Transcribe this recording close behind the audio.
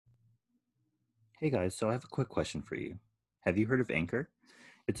Hey guys, so I have a quick question for you. Have you heard of Anchor?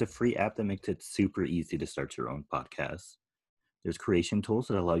 It's a free app that makes it super easy to start your own podcast. There's creation tools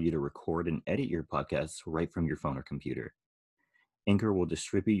that allow you to record and edit your podcasts right from your phone or computer. Anchor will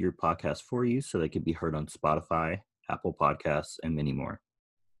distribute your podcast for you so they can be heard on Spotify, Apple Podcasts, and many more.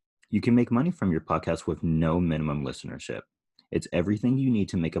 You can make money from your podcast with no minimum listenership. It's everything you need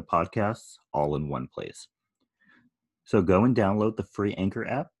to make a podcast all in one place. So go and download the free Anchor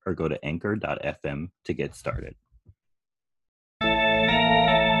app or go to anchor.fm to get started.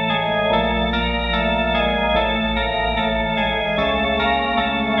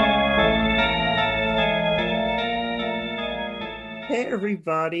 Hey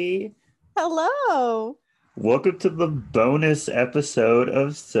everybody. Hello. Welcome to the bonus episode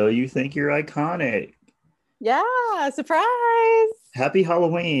of So You Think You're Iconic. Yeah, surprise. Happy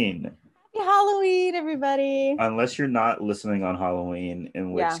Halloween. Happy Halloween, everybody. Unless you're not listening on Halloween,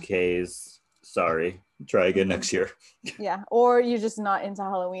 in which case, sorry, try again next year. Yeah, or you're just not into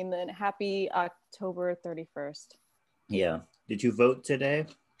Halloween, then happy October 31st. Yeah. Did you vote today?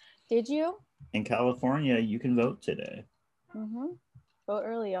 Did you? In California, you can vote today. Vote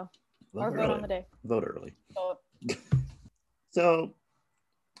early, y'all. Vote on the day. Vote early. Vote. So,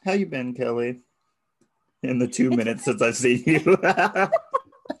 how you been, Kelly? In the 2 minutes since I've seen you.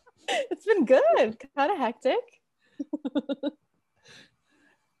 It's been good. Kind of hectic.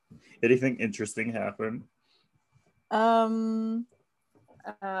 Anything interesting happen? I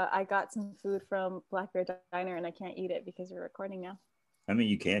got some food from Black Bear Diner and I can't eat it because we're recording now. I mean,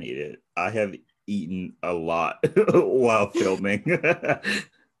 you can eat it. I have eaten a lot while filming.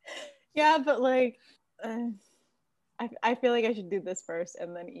 Yeah, but like, I feel like I should do this first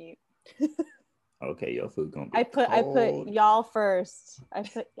and then eat. Okay, your food gonna be I put y'all first. I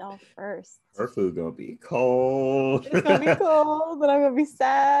put y'all first. Her food gonna be cold. It's gonna be cold, but I'm gonna be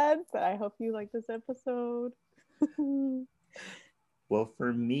sad. But I hope you like this episode. Well,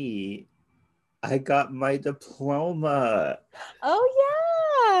 for me, I got my diploma. Oh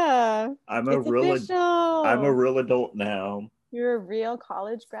yeah. I'm a real adult now. You're a real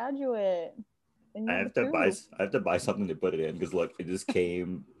college graduate. I have to buy something to put it in because look, it just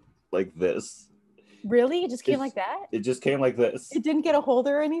came like this. Really? It just came like that? It just came like this. It didn't get a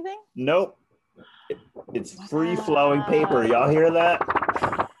holder or anything? Nope. It's free-flowing paper. Y'all hear that?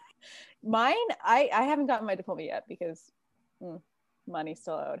 Mine, I haven't gotten my diploma yet because money's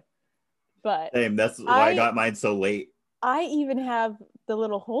still owed. But same. That's why I got mine so late. I even have the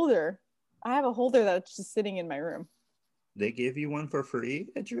little holder. I have a holder that's just sitting in my room. They gave you one for free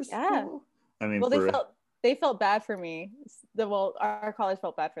at your school? I mean, they felt bad for me. Our college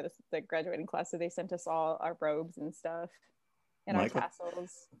felt bad for the graduating class, so they sent us all our robes and stuff, and our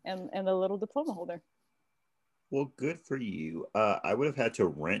tassels, and the little diploma holder. Well, good for you. I would have had to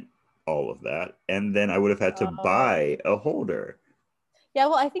rent all of that, and then I would have had to buy a holder. Yeah,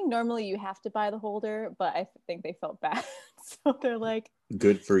 well, I think normally you have to buy the holder, but I think they felt bad, so they're like,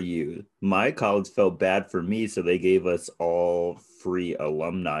 good for you. My college felt bad for me, so they gave us all free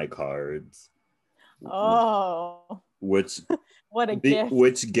alumni cards. Oh, which what a gift!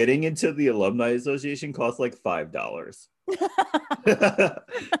 Which getting into the alumni association costs like $5.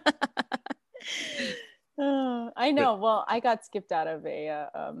 I know. Well, I got skipped out of a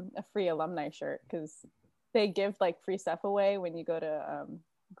free alumni shirt because they give like free stuff away when you go to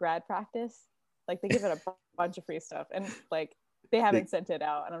grad practice. Like they give it a bunch of free stuff, and like they haven't sent it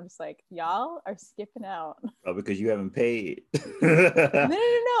out, and I'm just like, y'all are skipping out. Oh, because you haven't paid.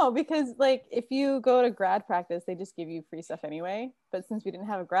 No, because like if you go to grad practice, they just give you free stuff anyway. But since we didn't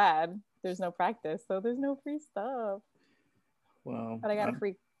have a grad, there's no practice, so there's no free stuff. Well, but I got a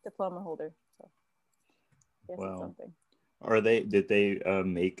free diploma holder. So I guess it's something. Did they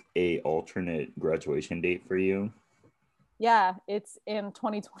make a alternate graduation date for you? Yeah, it's in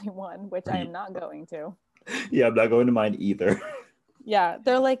 2021, which I am not going to. Yeah, I'm not going to mine either. Yeah,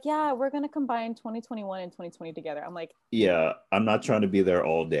 they're like, yeah, we're gonna combine 2021 and 2020 together. I'm like, yeah, I'm not trying to be there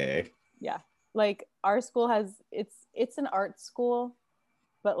all day. Yeah, like our school has it's an art school,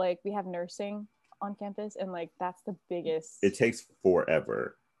 but like we have nursing on campus, and like that's the biggest. It takes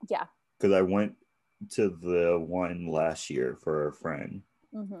forever. Yeah, because I went to the one last year for a friend.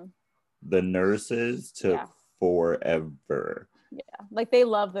 The nurses took forever. Yeah, like they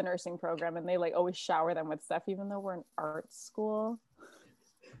love the nursing program, and they like always shower them with stuff, even though we're an art school.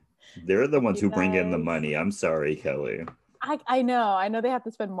 They're the ones who bring in the money. I'm sorry, Kelly. I know they have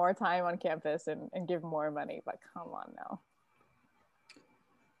to spend more time on campus and give more money, but come on now.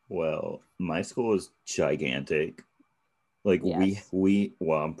 Well, my school is gigantic. Like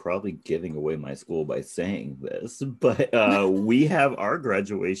I'm probably giving away my school by saying this, but we have our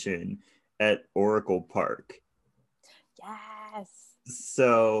graduation at Oracle Park. Yes.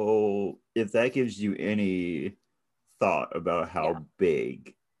 So if that gives you any thought about Yeah. how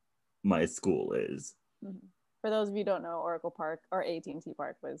big my school is. Mhm. For those of you who don't know, Oracle Park or AT&T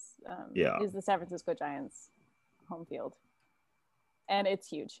Park is the San Francisco Giants home field, and it's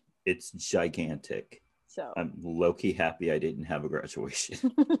huge. It's gigantic. So I'm low-key happy I didn't have a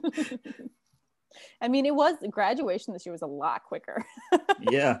graduation. I mean, graduation this year was a lot quicker.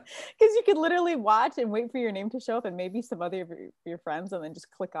 Yeah. Because you could literally watch and wait for your name to show up and maybe some other of your friends and then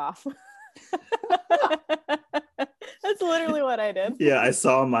just click off. That's literally what I did. Yeah, I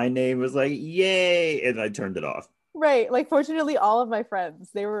saw my name, was like, yay, and I turned it off. Right. Like, fortunately, all of my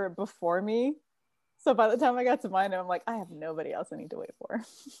friends, they were before me. So by the time I got to mine, I'm like, I have nobody else I need to wait for.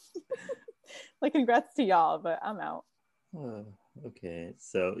 Like, congrats to y'all, but I'm out. Okay,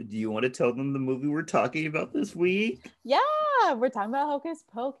 so do you want to tell them the movie we're talking about this week? Yeah, we're talking about Hocus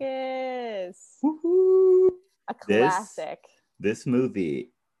Pocus. Woo-hoo. A classic. This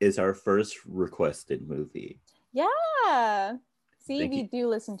movie is our first requested movie. Yeah. See, Thank we you. do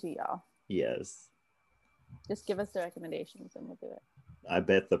listen to y'all. Yes. Just give us the recommendations and we'll do it. I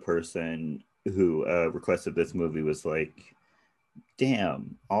bet the person who requested this movie was like,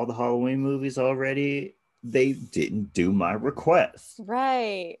 damn, all the Halloween movies already? They didn't do my request.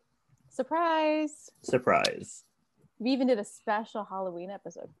 Right. Surprise. Surprise. We even did a special Halloween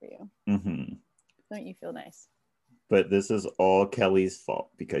episode for you. Mm-hmm. Don't you feel nice? But this is all Kelly's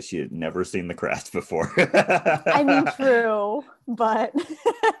fault because she had never seen The Craft before. I mean, true, but...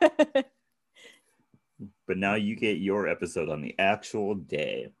 But now you get your episode on the actual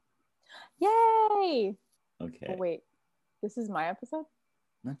day. Yay! Okay. Oh, wait, this is my episode?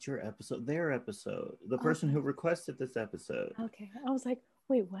 Not your episode, their episode. The person who requested this episode. Okay. I was like,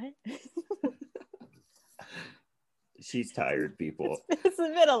 wait, what? She's tired, people. It's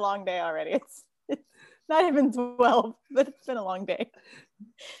been a long day already. It's not even 12, but it's been a long day.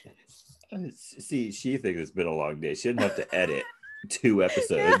 See, she thinks it's been a long day. She didn't have to edit 2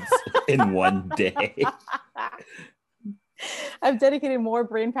 episodes in one day. I've dedicated more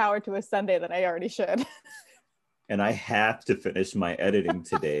brain power to a Sunday than I already should. And I have to finish my editing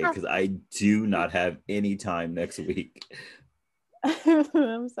today because I do not have any time next week.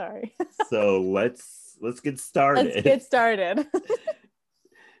 I'm sorry. So let's get started. Let's get started.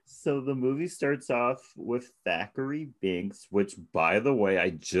 So the movie starts off with Thackeray Binks, which, by the way,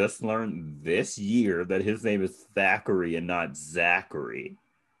 I just learned this year that his name is Thackeray and not Zachary.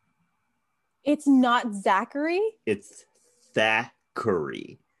 It's not Zachary? It's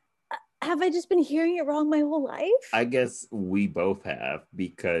Thackeray. Have I just been hearing it wrong my whole life? I guess we both have,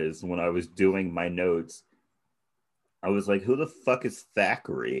 because when I was doing my notes, I was like, who the fuck is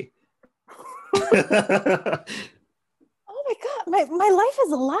Thackeray? Oh my God, my life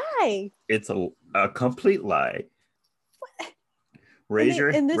is a lie. It's a complete lie. What? Raise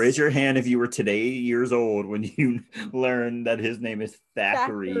your hand if you were today years old when you learned that his name is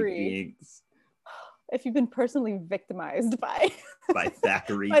Thackeray Binks. If you've been personally victimized by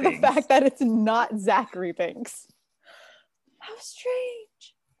Thackeray by Binks. the fact that it's not Zachary Binks. How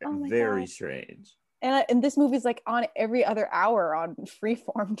strange. Oh my Very God. strange. And this movie's like on every other hour on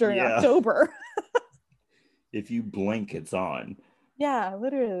Freeform during October. If you blink, it's on. Yeah,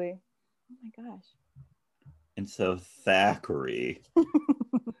 literally. Oh my gosh. And so Thackeray,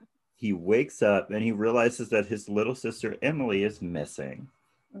 he wakes up and he realizes that his little sister Emily is missing.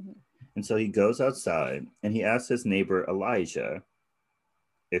 Mm-hmm. And so he goes outside and he asks his neighbor Elijah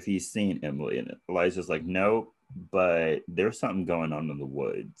if he's seen Emily. And Elijah's like, no, but there's something going on in the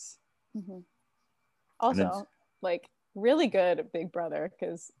woods. Mm-hmm. Also, like, really good Big Brother,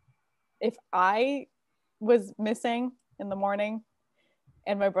 because if I was missing in the morning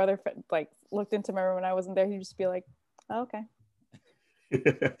and my brother like looked into my room and I wasn't there, he'd just be like, oh, okay.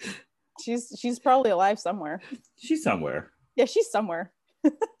 she's probably alive somewhere. She's somewhere. Yeah, she's somewhere.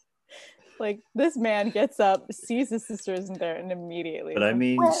 Like, this man gets up, sees his sister isn't there, and immediately but I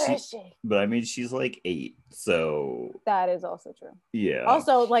mean where is she? But I mean she's like 8, so that is also true. Yeah.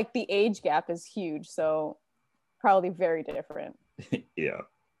 Also, like, the age gap is huge, so probably very different. Yeah.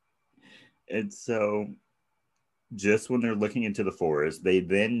 And so just when they're looking into the forest, they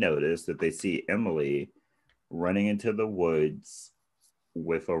then notice that they see Emily running into the woods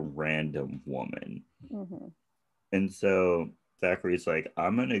with a random woman. Mm-hmm. And so Thackeray's like,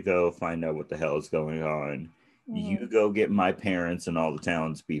 I'm going to go find out what the hell is going on. Mm-hmm. You go get my parents and all the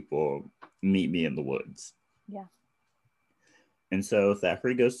townspeople. Meet me in the woods. Yeah. And so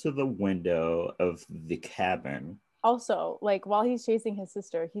Thackeray goes to the window of the cabin. Also, like, while he's chasing his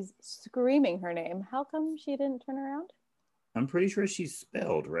sister, he's screaming her name. How come she didn't turn around? I'm pretty sure she's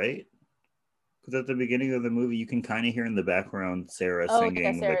spelled, right? Because at the beginning of the movie, you can kind of hear in the background Sarah Oh yeah,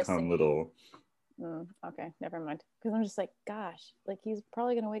 singing Sarah's like on singing. little. Okay, never mind. Because I'm just like, gosh, like he's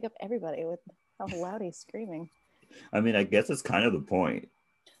probably gonna wake up everybody with how loud he's screaming. I mean, I guess it's kind of the point.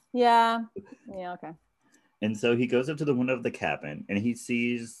 Yeah. Yeah. Okay. And so he goes up to the window of the cabin and he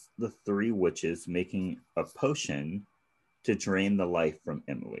sees the three witches making a potion to drain the life from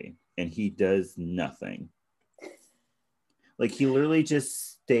Emily. And he does nothing. Like he literally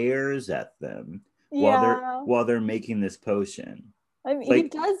just stares at them Yeah. while they're making this potion. I mean,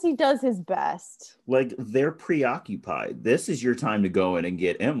 Like he does his best. like they're preoccupied. This is your time to go in and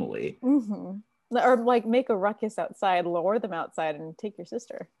get Emily. Mm-hmm. Or like make a ruckus outside, lure them outside, and take your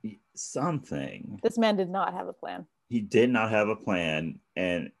sister. Something. This man did not have a plan. He did not have a plan,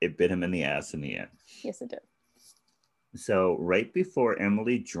 and it bit him in the ass in the end. Yes, it did. So right before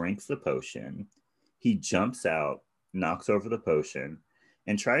Emily drinks the potion, he jumps out, knocks over the potion,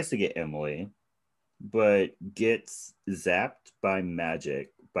 and tries to get Emily, but gets zapped by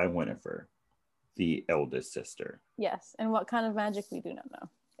magic by Winifred, the eldest sister. Yes, and what kind of magic we do not know.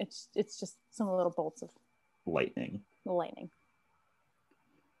 It's just some little bolts of Lightning. Also,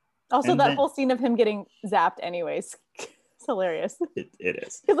 And that then, whole scene of him getting zapped, anyways, it's hilarious. it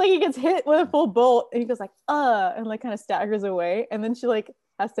is. Because like he gets hit with a full bolt, and he goes like, and like kind of staggers away, and then she like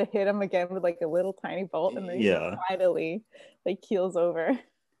has to hit him again with like a little tiny bolt, and then he finally like keels over.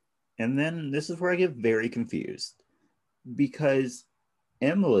 And then this is where I get very confused because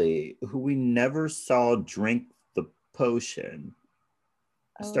Emily, who we never saw drink the potion,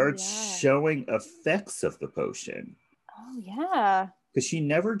 starts showing effects of the potion. Oh yeah. Because she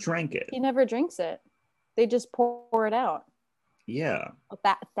never drank it. He never drinks it. They just pour it out. Yeah.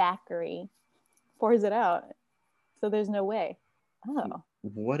 That Thackeray pours it out. So there's no way. Oh.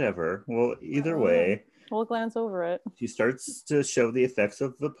 Whatever. Well, either way. We'll glance over it. She starts to show the effects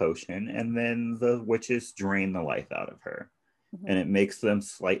of the potion, and then the witches drain the life out of her. Mm-hmm. And it makes them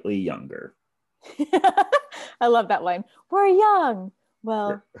slightly younger. I love that line. We're young.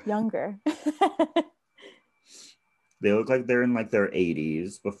 Well, younger. They look like they're in like their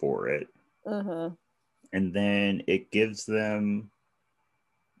 80s before it. Uh-huh. And then it gives them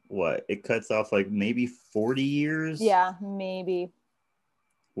what? It cuts off like maybe 40 years? Yeah, maybe.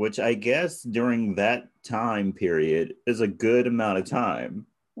 Which I guess during that time period is a good amount of time.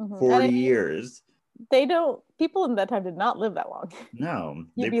 Mm-hmm. 40 years. People in that time did not live that long. No.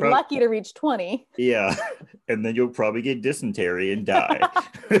 You'd be lucky to reach 20. Yeah. And then you'll probably get dysentery and die.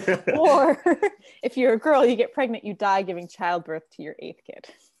 Or if you're a girl, you get pregnant, you die giving childbirth to your 8th kid.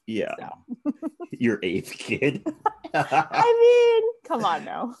 Yeah. So. Your 8th kid. I mean, come on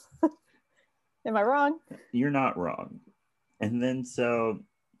now. Am I wrong? You're not wrong. And then so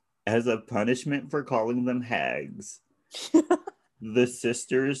as a punishment for calling them hags, the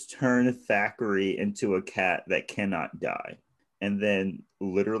sisters turn Thackeray into a cat that cannot die. And then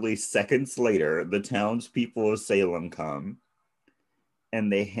literally seconds later, the townspeople of Salem come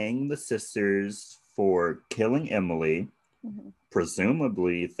and they hang the sisters for killing Emily, mm-hmm.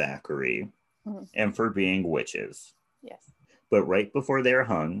 presumably Thackeray, mm-hmm. and for being witches. Yes. But right before they're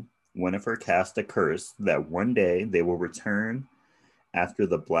hung, Winifred cast a curse that one day they will return after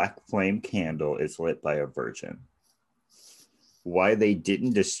the black flame candle is lit by a virgin. Why they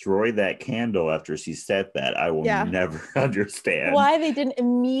didn't destroy that candle after she said that, I will never understand. Why they didn't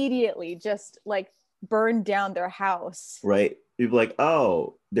immediately just like burn down their house. Right. You'd be like,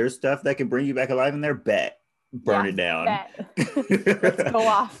 oh, there's stuff that can bring you back alive in there. Bet. Burn it down. Let's go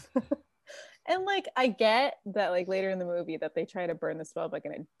off. And like, I get that like later in the movie that they try to burn the spell book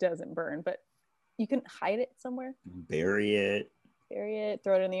and it doesn't burn, but you can hide it somewhere. Bury it.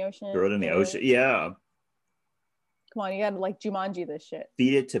 Throw it in the ocean. Yeah. Come on, you gotta like Jumanji this shit.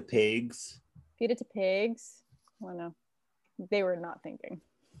 Feed it to pigs. Oh no. They were not thinking.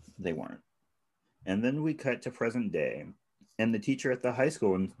 They weren't. And then we cut to present day. And the teacher at the high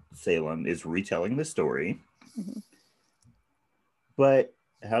school in Salem is retelling the story. Mm-hmm. But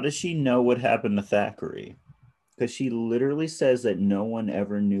how does she know what happened to Thackeray? Because she literally says that no one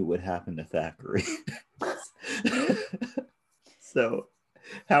ever knew what happened to Thackeray. So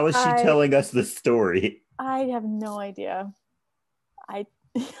how is she telling us the story? I have no idea.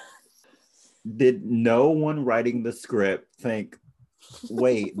 Did no one writing the script think,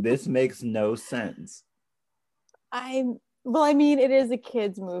 wait, this makes no sense? Well, I mean, it is a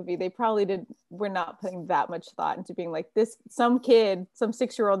kid's movie. They probably we're not putting that much thought into being like this. Some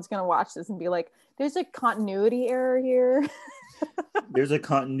 6-year-old is going to watch this and be like, there's a continuity error here. There's a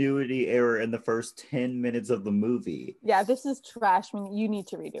continuity error in the first 10 minutes of the movie. Yeah, this is trash. I mean, you need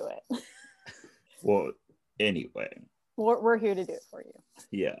to redo it. Well, anyway. We're here to do it for you.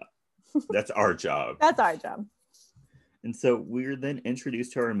 Yeah. That's our job. That's our job. And so we're then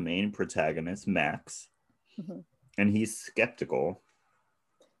introduced to our main protagonist, Max, and he's skeptical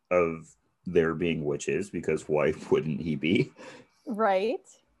of there being witches because why wouldn't he be? Right.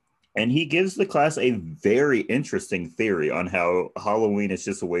 And he gives the class a very interesting theory on how Halloween is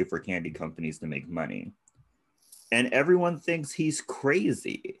just a way for candy companies to make money. And everyone thinks he's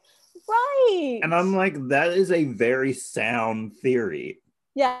crazy. Right. And I'm like, that is a very sound theory.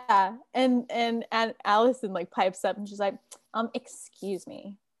 Yeah. And Allison like pipes up and she's like, excuse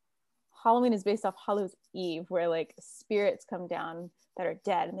me. Halloween is based off Hallows Eve, where like spirits come down that are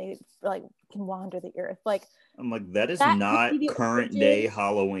dead and they like can wander the earth. Like, I'm like, that is not current day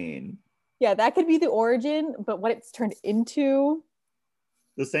Halloween. Yeah, that could be the origin, but what it's turned into.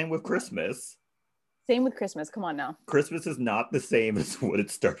 The same with Christmas. Same with Christmas. Come on now. Christmas is not the same as what it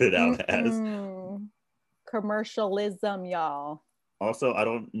started out as. Commercialism, y'all. Also, I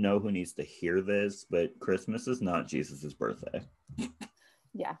don't know who needs to hear this, but Christmas is not Jesus's birthday.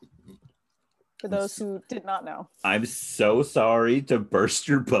 Yeah. For those who did not know. I'm so sorry to burst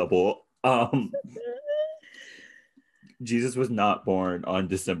your bubble. Jesus was not born on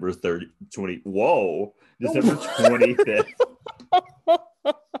December 25th.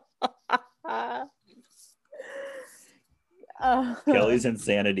 Kelly's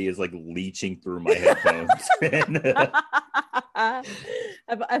insanity is like leaching through my headphones.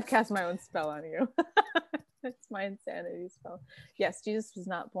 I've cast my own spell on you. That's my insanity spell. Yes, Jesus was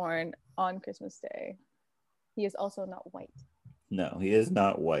not born on Christmas Day. He is also not white. No, he is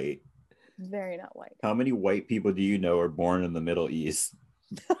not white. Very not white. How many white people do you know are born in the Middle East?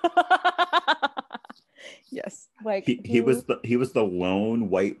 Yes, like he was the lone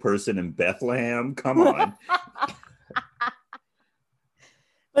white person in Bethlehem. Come on.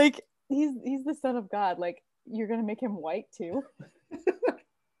 Like he's the son of God. Like you're gonna make him white too.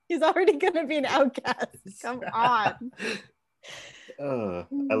 He's already gonna be an outcast. Come on. I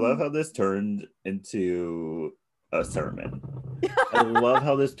love how this turned into a sermon. I love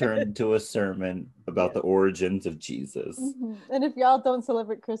how this turned into a sermon about the origins of Jesus. And if y'all don't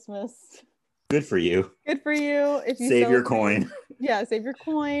celebrate Christmas, good for you. Good for you. If you save your coin. Yeah, save your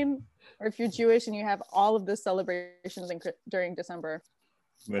coin. Or if you're Jewish and you have all of the celebrations during December,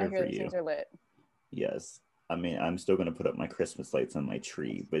 Better for you. Things are lit. Yes. I mean, I'm still going to put up my Christmas lights on my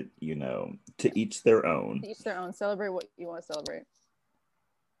tree, but to each their own. To each their own. Celebrate what you want to celebrate.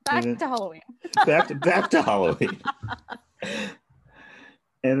 Back to Halloween. back to Halloween.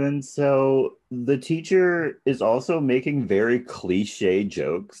 And then so the teacher is also making very cliche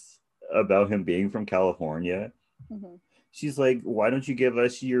jokes about him being from California. She's like, why don't you give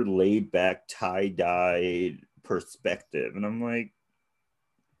us your laid back tie-dyed perspective? And I'm like,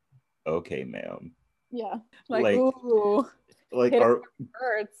 okay, ma'am. Yeah. Like ooh. Like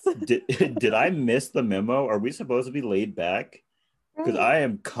did I miss the memo? Are we supposed to be laid back? Because I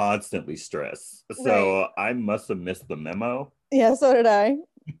am constantly stressed. So I must have missed the memo. Yeah, so did I.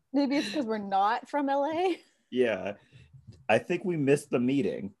 Maybe it's because we're not from LA. Yeah. I think we missed the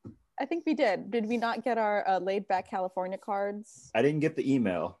meeting. I think we did. Did we not get our laid back California cards? I didn't get the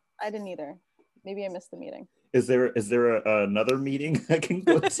email. I didn't either. Maybe I missed the meeting. Is there another meeting I can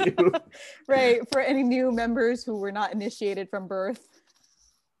go to? Right. For any new members who were not initiated from birth.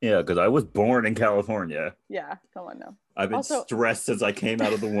 Yeah, because I was born in California. Yeah, come on now. I've been stressed since I came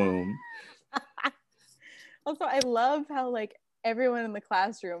out of the womb. Also, I love how like everyone in the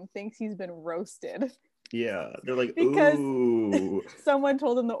classroom thinks he's been roasted. Yeah, they're like, because ooh. Someone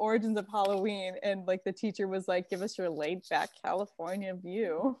told him the origins of Halloween, and like the teacher was like, "Give us your laid back California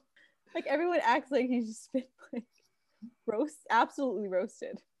view." Like everyone acts like he's just been like absolutely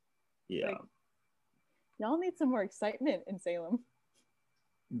roasted. Yeah. Like, y'all need some more excitement in Salem.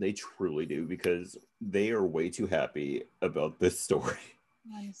 They truly do, because they are way too happy about this story.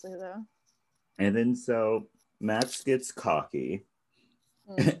 Honestly, though. And then so Max gets cocky,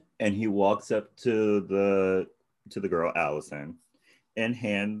 and he walks up to the girl Allison and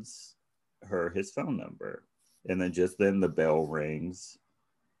hands her his phone number. And then the bell rings.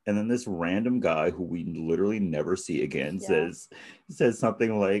 And then this random guy who we literally never see again says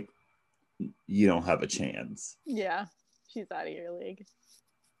something like, "You don't have a chance." Yeah, she's out of your league.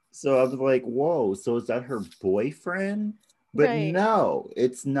 So I was like, whoa, so is that her boyfriend? But no,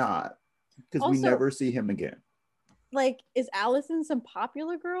 it's not. Because we never see him again. Like, is Allison some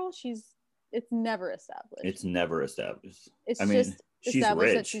popular girl? It's never established. It's never established. It's she's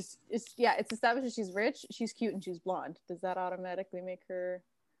rich. It's established that she's rich, she's cute, and she's blonde. Does that automatically make her?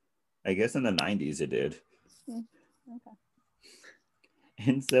 I guess in the 90s it did. Okay.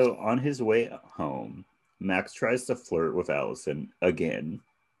 And so on his way home, Max tries to flirt with Allison again.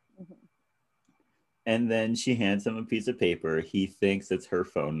 And then she hands him a piece of paper. He thinks it's her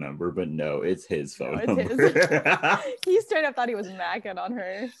phone number, but no, it's his No, phone it's his. number. He straight up thought he was macking on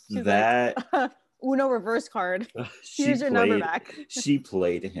her. She's That like, Uno reverse card. she Here's your number played back. she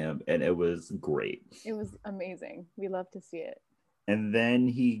played him, and it was great. It was amazing. We love to see it. And then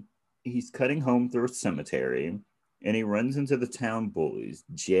he's cutting home through a cemetery, and he runs into the town bullies,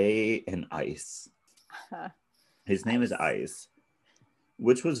 Jay and Ice. His name is Ice,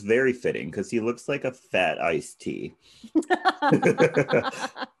 which was very fitting because he looks like a fat iced tea. Maybe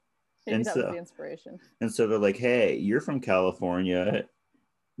that was the inspiration. And so they're like, hey, you're from California.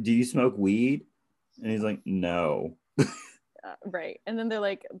 Do you smoke weed? And he's like, no. Right. And then they're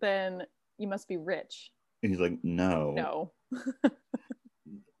like, then you must be rich. And he's like, no. No.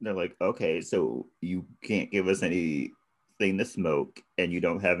 They're like, okay, so you can't give us anything to smoke and you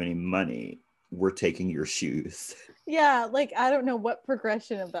don't have any money. We're taking your shoes. Yeah, like I don't know what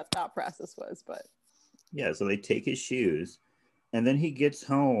progression of that thought process was, but yeah, so they take his shoes, and then he gets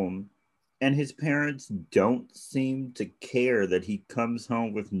home, and his parents don't seem to care that he comes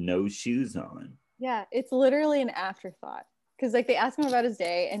home with no shoes on. Yeah, it's literally an afterthought because like they ask him about his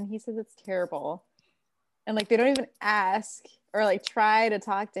day, and he says it's terrible, and like they don't even ask or like try to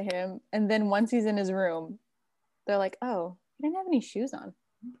talk to him, and then once he's in his room, they're like, "Oh, he didn't have any shoes on."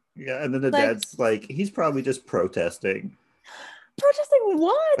 Yeah, and then the dad's like, he's probably just protesting. Protesting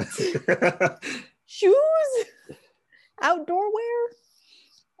what? Shoes? Outdoor wear?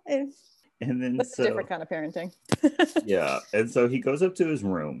 And then that's a different kind of parenting. Yeah, and so he goes up to his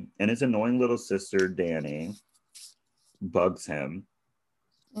room, and his annoying little sister, Danny, bugs him.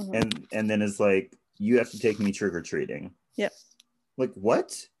 Mm-hmm. And then is like, you have to take me trick-or-treating. Yep. Like,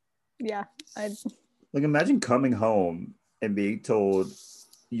 what? Yeah. Like, imagine coming home and being told,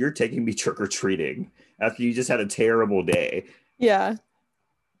 you're taking me trick-or-treating after you just had a terrible day. Yeah.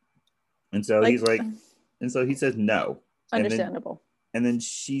 And so he's like, and so he says no. Understandable. And then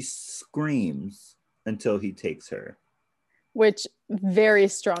she screams until he takes her. Which very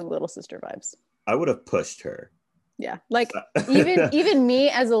strong little sister vibes. I would have pushed her. Yeah. Like even me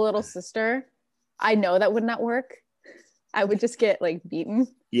as a little sister, I know that would not work. I would just get like beaten.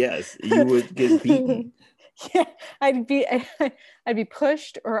 Yes, you would get beaten. Yeah, I'd be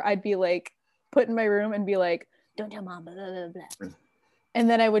pushed, or I'd be like put in my room and be like, don't tell mom, blah, blah, blah. And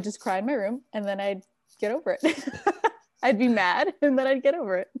then I would just cry in my room, and then I'd get over it. I'd be mad, and then I'd get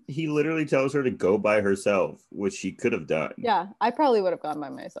over it. He literally tells her to go by herself, which she could have done. Yeah, I probably would have gone by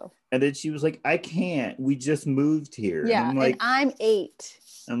myself. And then she was like, I can't. We just moved here. Yeah, and I'm like, and I'm 8.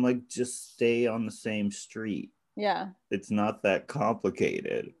 I'm like, just stay on the same street. Yeah. It's not that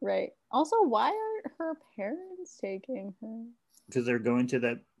complicated. Right. Also, why are her parents taking her? Because they're going to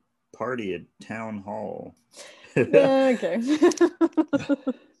that party at town hall. Okay.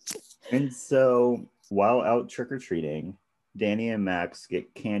 And so while out trick-or-treating, Danny and Max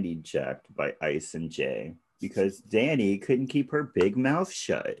get candy checked by Ice and Jay because Danny couldn't keep her big mouth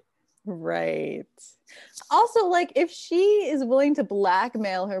shut. Right. Also, like, if she is willing to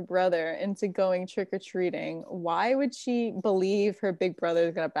blackmail her brother into going trick-or-treating, why would she believe her big brother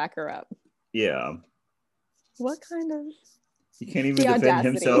is going to back her up? Yeah. What kind of... He can't even defend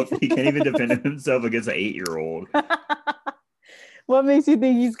himself. He can't even defend himself against an 8-year-old. What makes you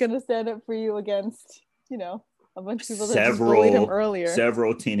think he's going to stand up for you against, you know, a bunch of people that just bullied him earlier?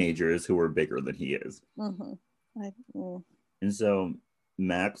 Several teenagers who are bigger than he is. Mm-hmm. And so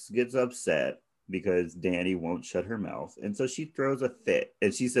Max gets upset because Danny won't shut her mouth. And so she throws a fit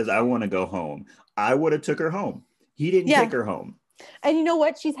and she says, I want to go home. I would have took her home. He didn't take her home. And you know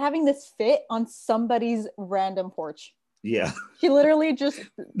what? She's having this fit on somebody's random porch. Yeah. She literally just,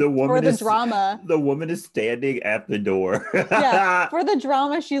 for the drama. The woman is standing at the door. Yeah. For the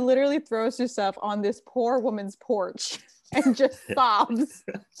drama, she literally throws herself on this poor woman's porch and just sobs.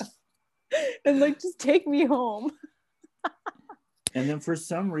 And like, just take me home. And then for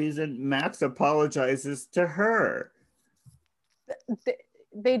some reason, Max apologizes to her.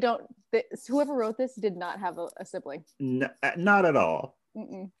 They don't, whoever wrote this did not have a sibling. No, not at all.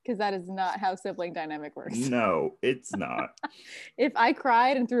 Because that is not how sibling dynamic works. No, it's not. If I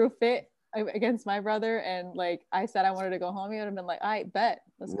cried and threw a fit against my brother and like I said I wanted to go home, he would have been like, I bet,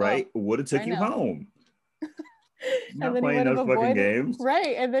 let's go. Right, would have took you home. Not playing those fucking games.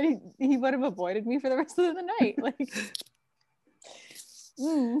 Right, and then he would have avoided me for the rest of the night. Like,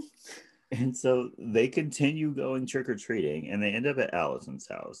 And so they continue going trick-or-treating and they end up at Allison's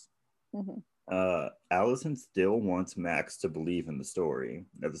house. Allison still wants Max to believe in the story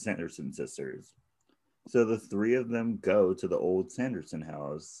of the Sanderson sisters. So the three of them go to the old Sanderson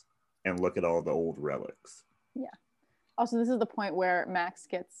house and look at all the old relics. Yeah. Also, this is the point where Max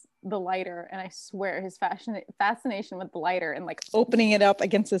gets the lighter, and I swear his fascination with the lighter and like opening it up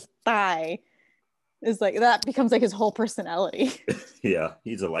against his thigh is like that becomes like his whole personality. Yeah,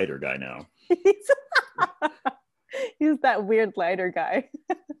 he's a lighter guy now. he's, he's that weird lighter guy.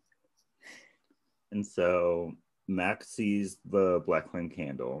 And so Max sees the black flame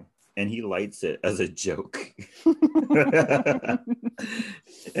candle and he lights it as a joke.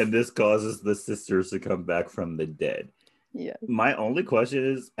 And this causes the sisters to come back from the dead. Yeah. My only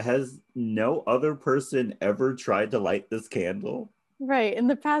question is, has no other person ever tried to light this candle? Right. In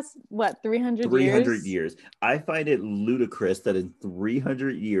the past, what, 300 300 years? years. I find it ludicrous that in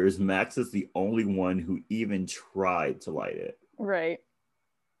 300 years, Max is the only one who even tried to light it. Right.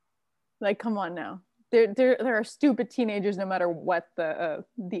 Like, come on now. There are stupid teenagers no matter what the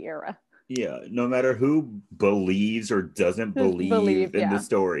era. Yeah, no matter who believes or doesn't believe in the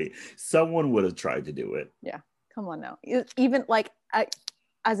story, someone would have tried to do it. Yeah, come on now. Even like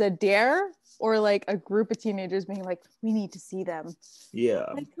as a dare or like a group of teenagers being like, we need to see them. Yeah.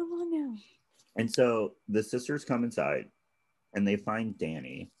 Like, come on now. And so the sisters come inside and they find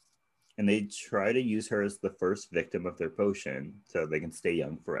Danny and they try to use her as the first victim of their potion so they can stay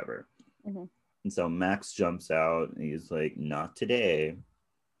young forever. Mm-hmm. And so Max jumps out and he's like, not today.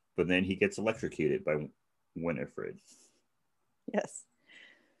 But then he gets electrocuted by Winifred. Yes.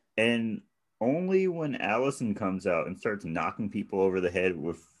 And only when Allison comes out and starts knocking people over the head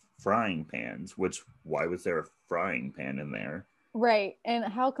with frying pans, which, why was there a frying pan in there? Right. And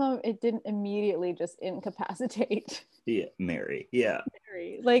how come it didn't immediately just incapacitate? Yeah, Mary. Yeah.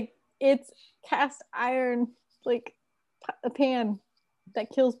 Mary. Like, it's cast iron, like a pan that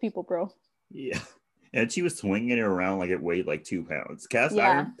kills people, bro. Yeah. And she was swinging it around like it weighed like 2 pounds. Cast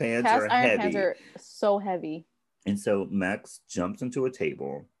iron pans are so heavy. And so Max jumps into a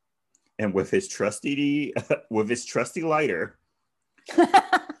table, and with his trusty lighter,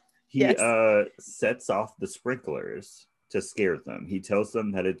 he sets off the sprinklers to scare them. He tells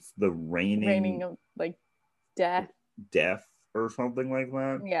them that it's the raining of like death or something like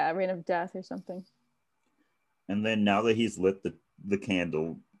that. Yeah, rain of death or something. And then now that he's lit the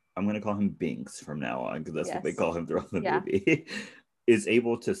candle, I'm going to call him Binks from now on because that's what they call him throughout the movie, is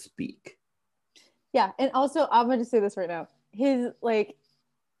able to speak. Yeah, and also I'm going to say this right now. His, like,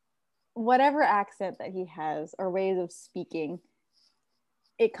 whatever accent that he has or ways of speaking,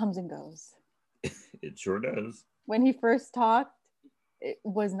 it comes and goes. It sure does. When he first talked, it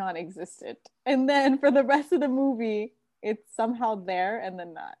was non-existent. And then for the rest of the movie, it's somehow there and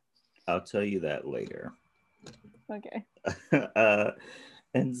then not. I'll tell you that later. Okay.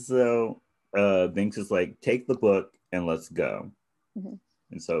 And so Binks is like, take the book and let's go. Mm-hmm.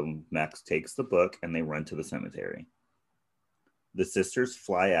 And so Max takes the book and they run to the cemetery. The sisters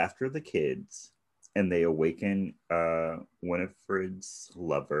fly after the kids and they awaken Winifred's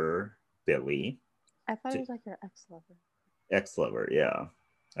lover, Billy. I thought it was like her ex-lover. Ex-lover, yeah.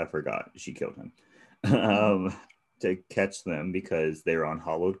 I forgot. She killed him. To catch them because they're on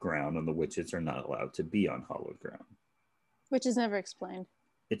hallowed ground and the witches are not allowed to be on hallowed ground. Which is never explained.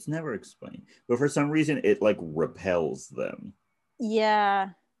 It's never explained. But for some reason, it like repels them. Yeah.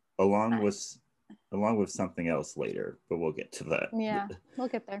 Along with something else later, but we'll get to that. Yeah, we'll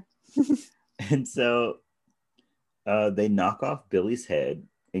get there. And so they knock off Billy's head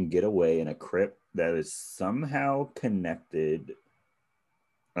and get away in a crypt that is somehow connected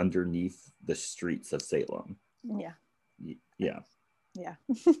underneath the streets of Salem. Yeah. Yeah. Yeah.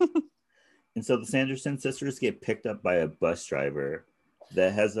 And so the Sanderson sisters get picked up by a bus driver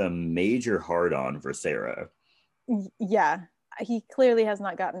that has a major hard-on for Sarah. Yeah. He clearly has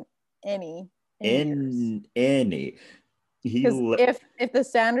not gotten any. Any. If the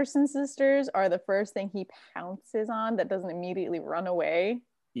Sanderson sisters are the first thing he pounces on that doesn't immediately run away.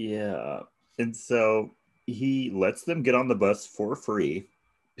 Yeah. And so he lets them get on the bus for free.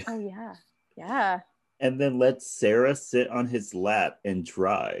 Oh, yeah. Yeah. And then lets Sarah sit on his lap and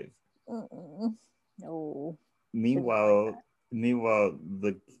drive. No. Meanwhile,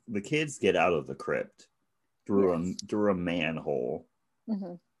 the kids get out of the crypt through a manhole.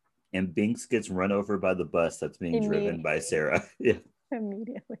 Mm-hmm. And Binks gets run over by the bus that's being driven by Sarah. Yeah.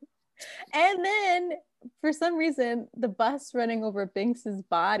 Immediately. And then for some reason, the bus running over Binks's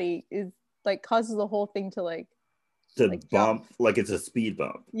body is like causes the whole thing to like bump, jump. Like it's a speed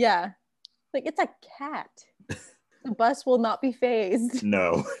bump. Yeah. Like it's a cat. The bus will not be phased.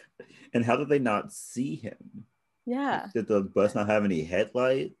 No. And how did they not see him? Yeah. Did the bus not have any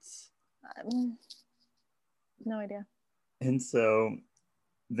headlights? No idea. And so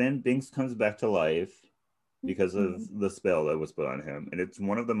then Binks comes back to life because of the spell that was put on him. And it's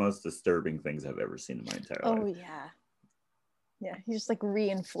one of the most disturbing things I've ever seen in my entire life. Oh, yeah. Yeah, he just like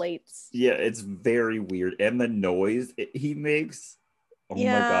reinflates. Yeah, it's very weird. And the noise he makes, oh my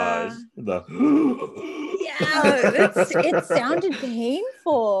gosh. The It sounded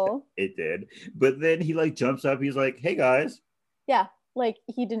painful. It did. But then he like jumps up, he's like, hey guys. Yeah, like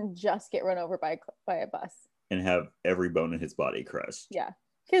he didn't just get run over by a bus. And have every bone in his body crushed. Yeah.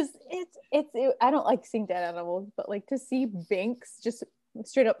 Because I don't like seeing dead animals, but like to see Binks just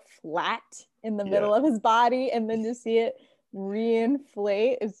straight up flat in the middle of his body and then to see it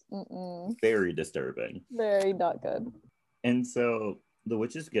reinflate is very disturbing. Very not good. And so the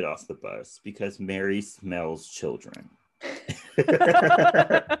witches get off the bus because Mary smells children.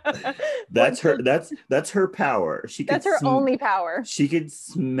 That's her power. That's her only power. She could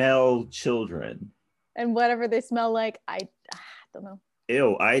smell children. And whatever they smell like, I don't know.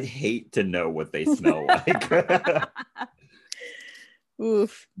 Ew, I'd hate to know what they smell like.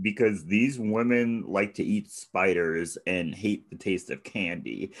 Oof. Because these women like to eat spiders and hate the taste of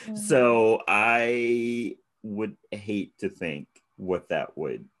candy. So I would hate to think what that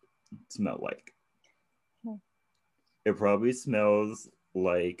would smell like. It probably smells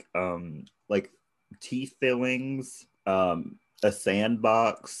like teeth fillings, a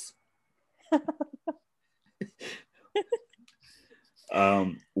sandbox,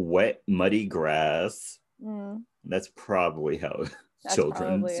 wet, muddy grass. That's probably how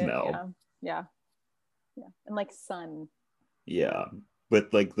children smell. Yeah. And like sun. Yeah.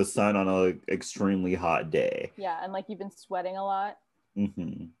 But like the sun on an extremely hot day. Yeah. And like you've been sweating a lot.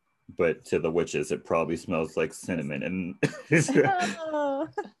 Mm-hmm. But to the witches, it probably smells like cinnamon and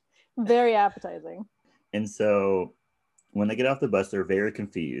very appetizing. And so when they get off the bus, they're very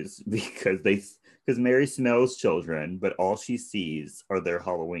confused because Mary smells children, but all she sees are their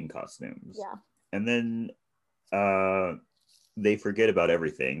Halloween costumes. Yeah. And then they forget about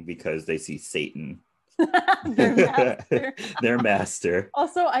everything because they see Satan. Their master.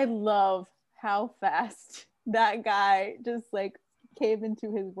 Also, I love how fast that guy just like came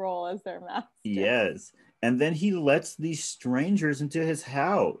into his role as their master. Yes. And then he lets these strangers into his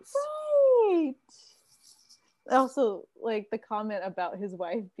house. Right. Also, like the comment about his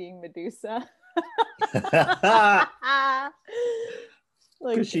wife being Medusa.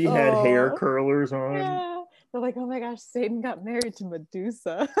 Like she had hair curlers on. Yeah. They're like, oh my gosh, Satan got married to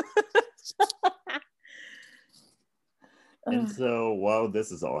Medusa. And so while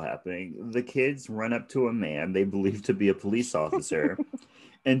this is all happening, the kids run up to a man they believe to be a police officer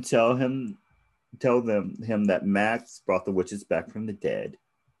and tell him that Max brought the witches back from the dead.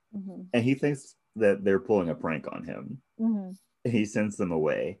 And he thinks that they're pulling a prank on him. He sends them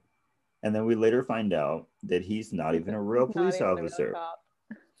away. And then we later find out that he's not even a real police officer,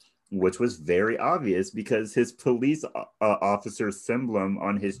 which was very obvious because his police officer's emblem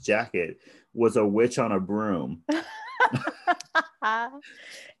on his jacket was a witch on a broom.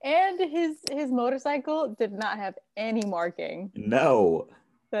 And his motorcycle did not have any marking. No.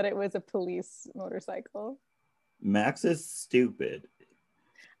 That it was a police motorcycle. Max is stupid.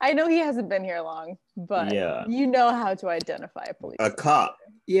 I know he hasn't been here long, but you know how to identify a police officer. Cop.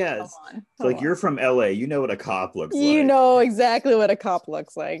 Yes. Come on. You're from LA. You know what a cop looks like. You know exactly what a cop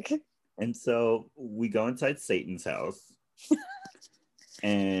looks like. And so we go inside Satan's house.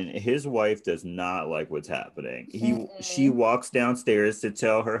 And his wife does not like what's happening. She walks downstairs to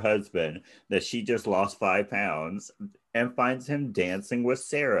tell her husband that she just lost 5 pounds and finds him dancing with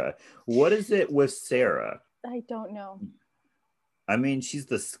Sarah. What is it with Sarah? I don't know. I mean, she's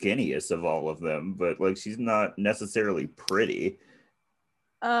the skinniest of all of them, but like she's not necessarily pretty.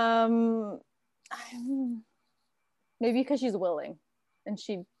 Maybe because she's willing and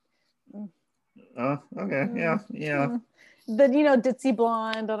she. Okay. Yeah. The ditzy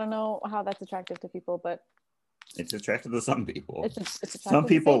blonde. I don't know how that's attractive to people, but it's attractive to some people. It's some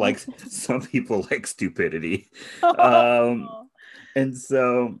people like stupidity. And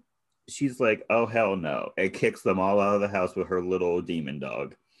so she's like, oh hell no, and kicks them all out of the house with her little demon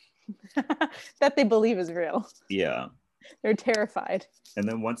dog that they believe is real. Yeah, they're terrified. And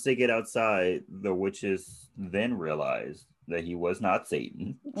then once they get outside, the witches then realize that he was not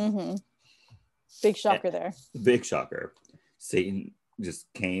Satan. Big shocker there. Big shocker. Satan just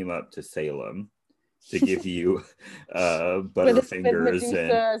came up to Salem to give you Butterfingers with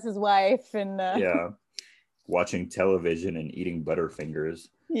Medusa as his wife and watching television and eating Butterfingers.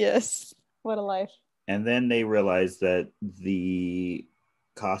 Yes, what a life. And then they realize that the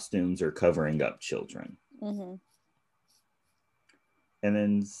costumes are covering up children. And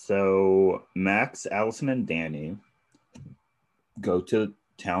then so Max, Allison, and Danny go to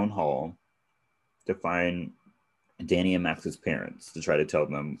town hall to find Danny and Max's parents to try to tell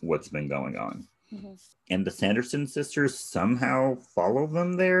them what's been going on. Mm-hmm. And the Sanderson sisters somehow follow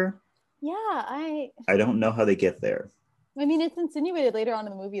them there. Yeah, I don't know how they get there. I mean, it's insinuated later on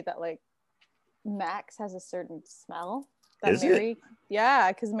in the movie that like Max has a certain smell that Is Mary, it?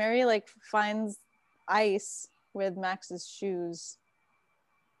 yeah, because Mary like finds ice with Max's shoes.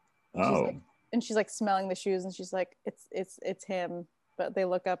 And Oh. she's like smelling the shoes, and she's like, it's him. But they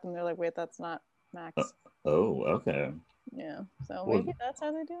look up and they're like, wait, that's not Max. Oh, okay. Yeah, so maybe that's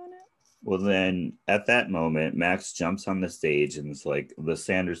how they're doing it. Well, then at that moment, Max jumps on the stage and it's like, the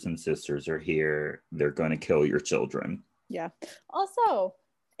Sanderson sisters are here. They're going to kill your children. Yeah. Also,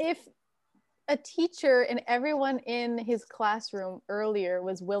 if a teacher and everyone in his classroom earlier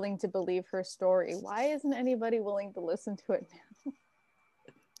was willing to believe her story, why isn't anybody willing to listen to it now?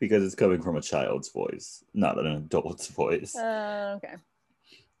 Because it's coming from a child's voice, not an adult's voice. Okay.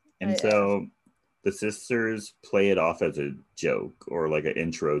 And so the sisters play it off as a joke or like an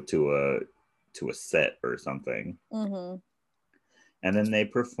intro to a set or something. Mm-hmm. And then they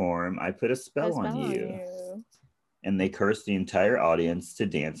perform I Put a Spell on You. And they curse the entire audience to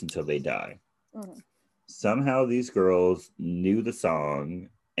dance until they die. Mm-hmm. Somehow these girls knew the song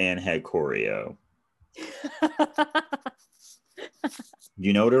and had choreo. Do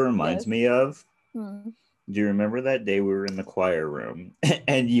you know what it reminds me of? Mm-hmm. Do you remember that day we were in the choir room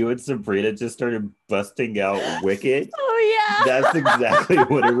and you and Sabrina just started busting out Wicked? Oh, yeah. That's exactly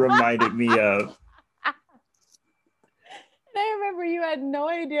what it reminded me of. And I remember you had no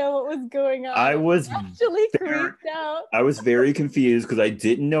idea what was going on. I was actually creeped out. I was very confused because I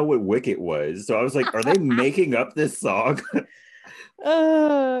didn't know what Wicked was. So I was like, are they making up this song?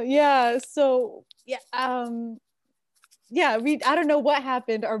 Yeah. So, yeah. Yeah, I don't know what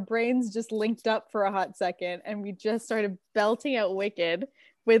happened. Our brains just linked up for a hot second and we just started belting out Wicked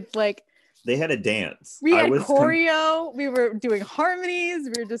with like they had a dance. We had choreo, we were doing harmonies,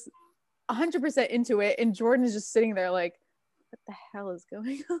 we were just 100% into it, and Jordan is just sitting there like, what the hell is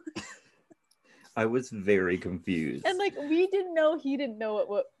going on? I was very confused. And like we didn't know he didn't know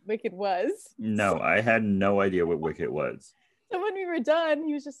what Wicked was. No, I had no idea what Wicked was. So when we were done,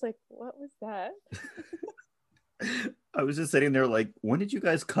 he was just like, what was that? I was just sitting there like, when did you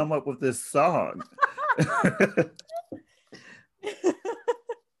guys come up with this song?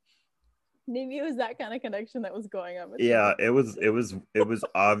 Maybe it was that kind of connection that was going on. Yeah, it was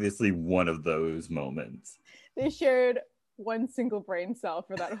obviously one of those moments. They shared one single brain cell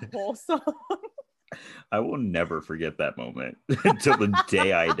for that whole song. I will never forget that moment until the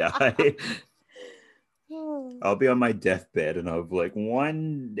day I die. I'll be on my deathbed and I'll be like,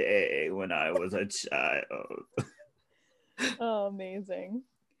 one day when I was a child. Oh, amazing.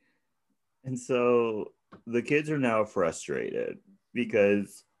 And so the kids are now frustrated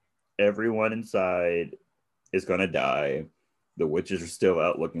because everyone inside is going to die. The witches are still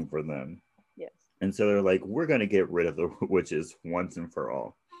out looking for them. Yes. And so they're like, we're going to get rid of the witches once and for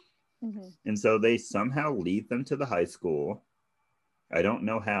all. Mm-hmm. And so they somehow lead them to the high school. I don't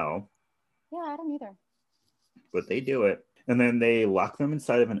know how. Yeah, I don't either. But they do it. And then they lock them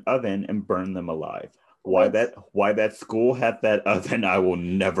inside of an oven and burn them alive. Why that school had that oven, I will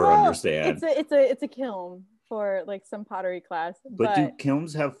never understand. It's a kiln for like some pottery class. But do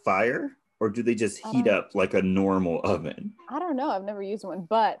kilns have fire? Or do they just heat up like a normal oven? I don't know. I've never used one.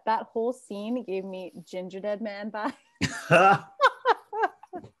 But that whole scene gave me Ginger Dead Man vibes. Like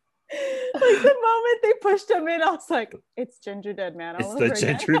the moment they pushed him in, I was like, it's Ginger Dead Man. It's the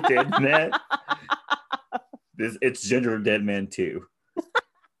Ginger Dead Man. It's Ginger Dead Man 2.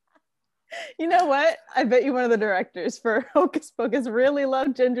 You know what? I bet you one of the directors for Hocus Pocus really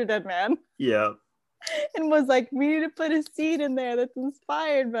loved Ginger Dead Man. Yeah. And was like, we need to put a scene in there that's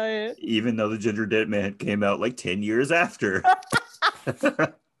inspired by it. Even though the Ginger Dead Man came out like 10 years after.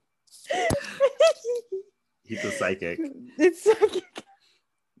 He's a psychic. It's psychic.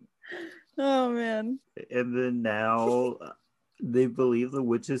 Oh, man. And then now they believe the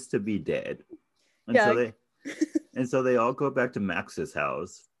witches to be dead. And so they all go back to Max's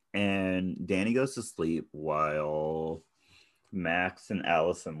house. And Danny goes to sleep while Max and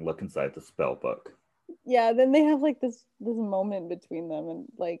Allison look inside the spell book. Yeah, then they have like this moment between them, and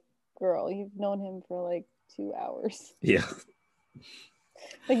like, girl, you've known him for like 2 hours. Yeah.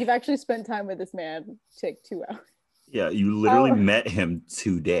 Like you've actually spent time with this man. Take 2 hours. Yeah, you literally met him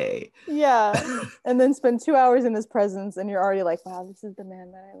today. Yeah, and then spend 2 hours in his presence, and you're already like, wow, this is the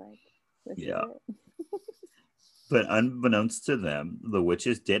man that I like. Yeah. But unbeknownst to them, the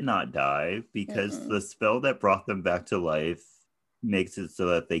witches did not die because the spell that brought them back to life makes it so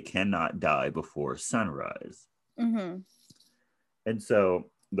that they cannot die before sunrise. Mm-hmm. And so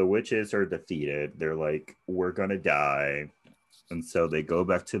the witches are defeated. They're like, we're going to die. And so they go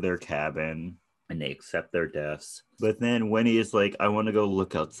back to their cabin and they accept their deaths. But then Winnie is like, I want to go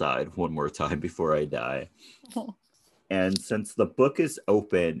look outside one more time before I die. And since the book is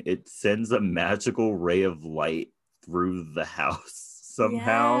open, it sends a magical ray of light through the house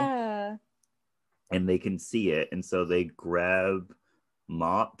somehow. Yeah. And they can see it. And so they grab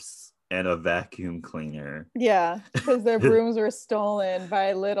mops and a vacuum cleaner. Yeah, because their brooms were stolen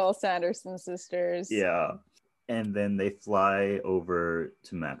by little Sanderson sisters. Yeah. And then they fly over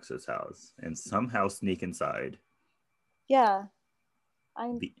to Max's house and somehow sneak inside. Yeah.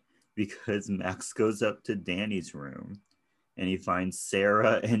 Because Max goes up to Danny's room and he finds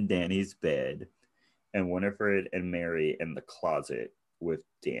Sarah in Danny's bed and Winifred and Mary in the closet with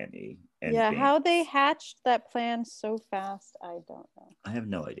Danny. And yeah, Vince. how they hatched that plan so fast, I don't know. I have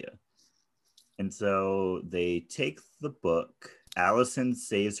no idea. And so they take the book. Allison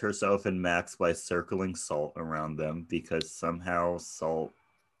saves herself and Max by circling salt around them because somehow salt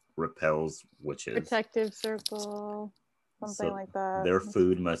repels witches. Protective circle, something So like that. Their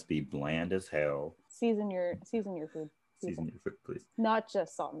food must be bland as hell. Season your food. Season your food, please. Not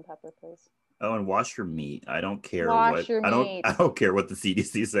just salt and pepper, please. Oh, and wash your meat. I don't care Wash your meat. I don't care what the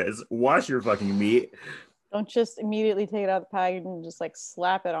CDC says. Wash your fucking meat. Don't just immediately take it out of the package and just like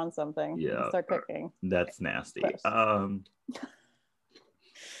slap it on something and Yeah, start cooking. That's nasty. Gross.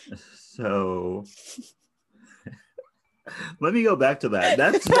 So let me go back to that.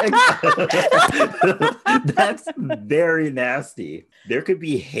 That's very nasty. There could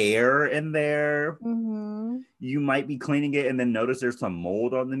be hair in there. Mm-hmm. You might be cleaning it and then notice there's some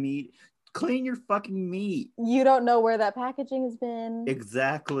mold on the meat. Clean your fucking meat. You don't know where that packaging has been.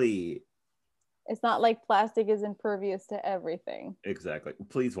 Exactly. It's not like plastic is impervious to everything. Exactly.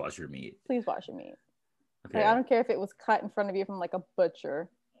 Please wash your meat. Please wash your meat. Okay. Like, I don't care if it was cut in front of you from like a butcher.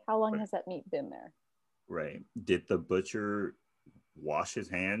 How long has that meat been there? Right. Did the butcher wash his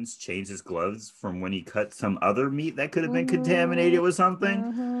hands, change his gloves from when he cut some other meat that could have been contaminated with something?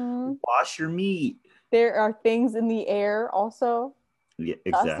 Mm-hmm. Wash your meat. There are things in the air also. Yeah,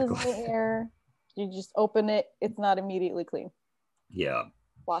 exactly. Dust is in the air. You just open it. It's not immediately clean. Yeah.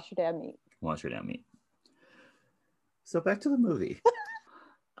 Wash your damn meat. Wash your damn meat. So back to the movie.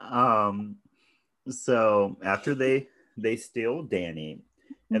 So after they steal Danny,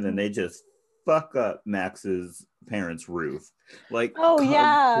 and then they just fuck up Max's parents' roof, like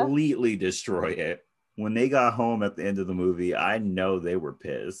completely destroy it. When they got home at the end of the movie, I know they were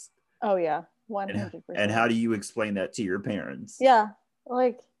pissed. Oh yeah, 100%. And how do you explain that to your parents? Yeah,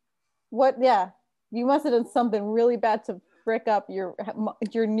 like what? Yeah, you must have done something really bad to frick up your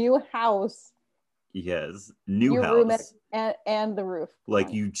new house. Yes, new your house. Room and the roof.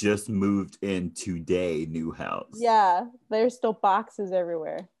 Like you just moved in today, new house. Yeah, there's still boxes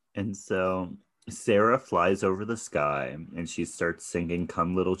everywhere. And so Sarah flies over the sky and she starts singing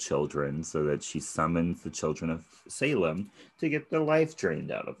Come Little Children so that she summons the children of Salem to get the life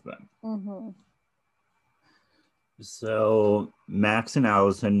drained out of them. Mm-hmm. So Max and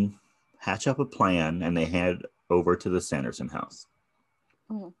Allison hatch up a plan and they head over to the Sanderson house.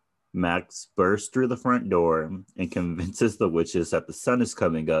 Mm-hmm. Max bursts through the front door and convinces the witches that the sun is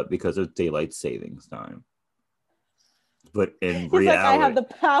coming up because of daylight savings time. But in reality, like, I have the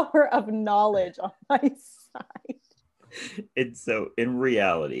power of knowledge on my side. And so in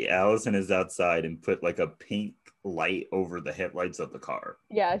reality, Allison is outside and put like a pink light over the headlights of the car.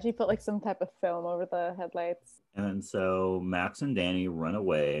 Yeah, she put like some type of film over the headlights. And so Max and Danny run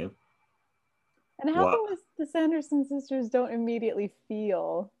away. And how come the Sanderson sisters don't immediately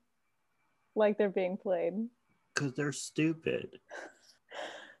feel like they're being played? Because they're stupid.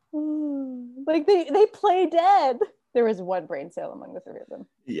 Like they play dead. There was one brain cell among the three of them.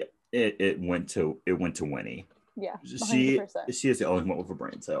 Yeah, it went to Winnie. Yeah, 100%. She is the only one with a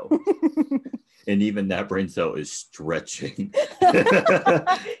brain cell. And even that brain cell is stretching.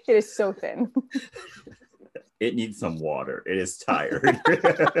 It is so thin. It needs some water. It is tired.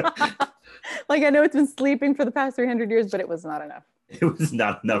 Like, I know it's been sleeping for the past 300 years, but it was not enough. It was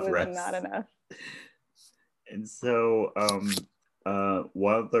not enough rest. Not enough. And so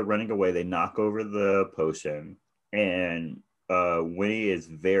while they're running away, they knock over the potion. And Winnie is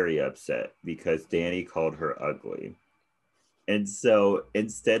very upset because Danny called her ugly. And so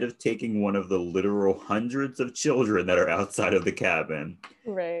instead of taking one of the literal hundreds of children that are outside of the cabin,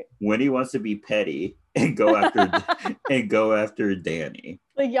 right, Winnie wants to be petty and go after Danny.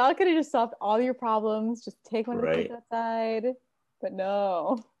 Like, y'all could have just solved all your problems, just take one of the kids outside. But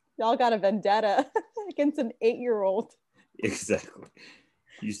no, y'all got a vendetta against an 8-year-old. Exactly.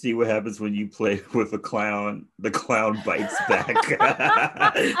 You see what happens when you play with a clown. The clown bites back.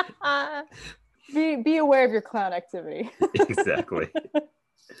 Be aware of your clown activity. Exactly.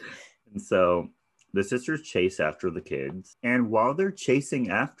 And so The sisters chase after the kids, and while they're chasing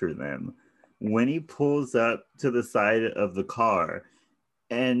after them, Winnie pulls up to the side of the car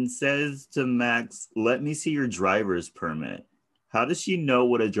and says to Max, "Let me see your driver's permit." How does she know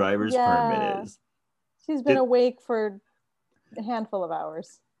what a driver's permit is? She's been awake for a handful of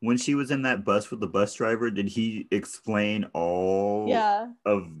hours. When she was in that bus with the bus driver, did he explain all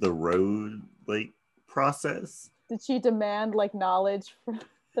of the road process? Did she demand knowledge for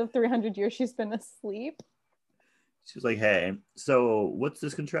the 300 years she's been asleep? She was like, "Hey, so what's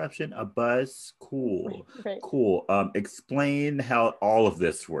this contraption? A bus? Cool. Right. Cool. Explain how all of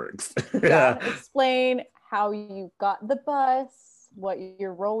this works." Yeah, explain how you got the bus, what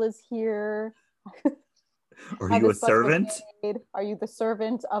your role is here. Are you a servant? Are you the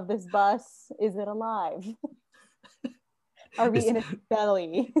servant of this bus? Is it alive? Are we in its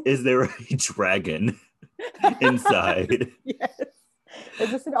belly? Is there a dragon inside? Yes.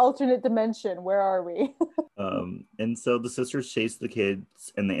 Is this an alternate dimension? Where are we? And so the sisters chase the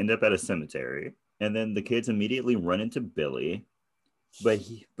kids and they end up at a cemetery. And then the kids immediately run into Billy. But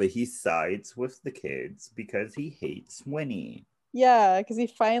he sides with the kids because he hates Winnie. Yeah, because he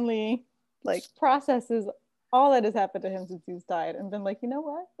finally processes all that has happened to him since he's died and been like, you know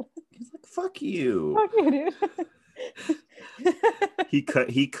what? He's like, fuck you. Fuck you, dude.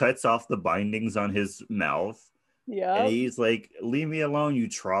 He cuts off the bindings on his mouth. Yeah. And he's like, leave me alone, you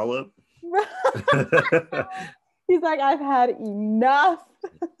trollop. He's like, I've had enough.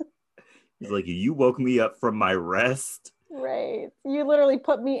 He's like, you woke me up from my rest. Right. You literally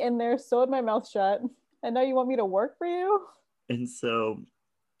put me in there, sewed my mouth shut, and now you want me to work for you? And so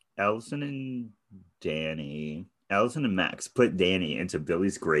Allison and Max put Danny into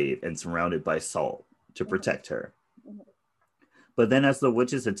Billy's grave and surrounded by salt to protect her. Mm-hmm. But then as the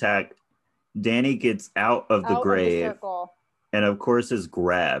witches attack, Danny gets out of the grave and of course is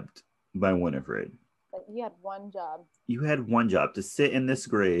grabbed by Winifred. But you had one job. You had one job, to sit in this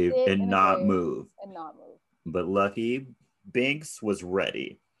grave and not move. But lucky Binks was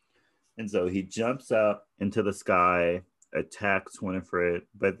ready. And so he jumps up into the sky, attacks Winifred,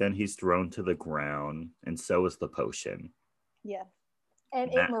 but then he's thrown to the ground, and so is the potion. Yeah.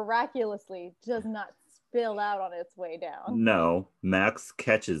 And it miraculously does not spill out on its way down. No, Max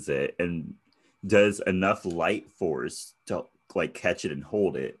catches it and does enough light force to catch it and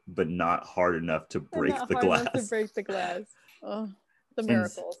hold it, but not hard enough to break the glass. Oh, the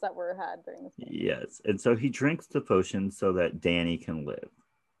miracles that were had during this game. Yes. And so he drinks the potion so that Danny can live.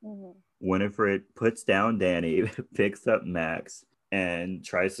 Mm-hmm. Winifred puts down Danny, picks up Max, and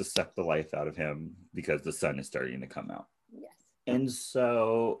tries to suck the life out of him because the sun is starting to come out. Yes. And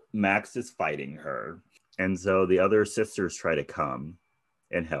so Max is fighting her. And so the other sisters try to come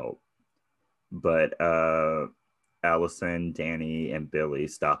and help. But Allison, Danny, and Billy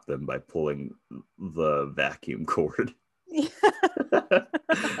stop them by pulling the vacuum cord.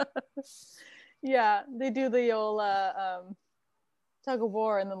 Yeah, they do the old tug of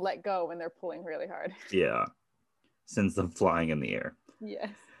war and then let go when they're pulling really hard. Yeah, sends them flying in the air. Yes.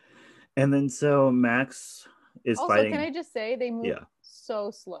 And then so Max is fighting. Can I just say they move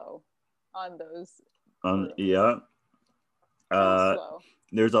so slow on those. Yeah. So slow.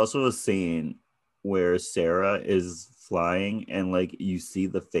 There's also a scene where Sarah is flying and you see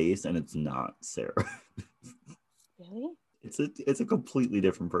the face and it's not Sarah. Really? It's a completely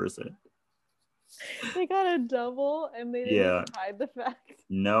different person. They got a double and they didn't hide the fact.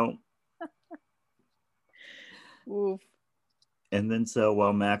 No. Oof. And then so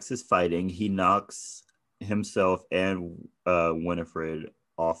while Max is fighting, he knocks himself and Winifred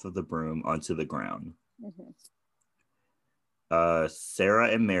off of the broom onto the ground. Mm-hmm. Sarah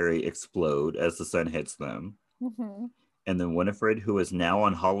and Mary explode as the sun hits them. Mm-hmm. And then Winifred, who is now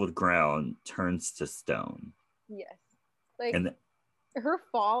on hollowed ground, turns to stone. Yes. Her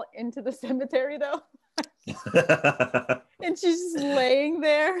fall into the cemetery, though. And she's just laying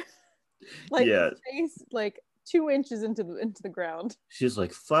there. Face 2 inches into the ground. She's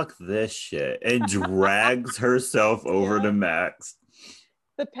like, fuck this shit. And drags herself over to Max.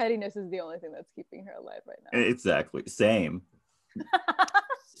 The pettiness is the only thing that's keeping her alive right now. Exactly. Same.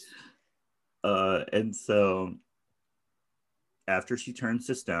 And so after she turns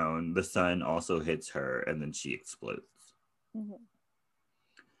to stone, the sun also hits her and then she explodes. Mm-hmm.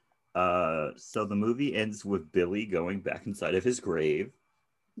 So the movie ends with Billy going back inside of his grave.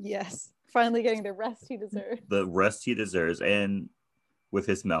 Yes. Finally getting the rest he deserves. The rest he deserves, and with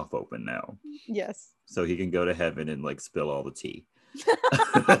his mouth open now. Yes. So he can go to heaven and spill all the tea.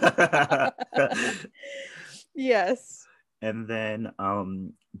 Yes. And then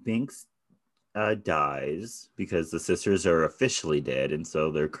Binks dies because the sisters are officially dead, and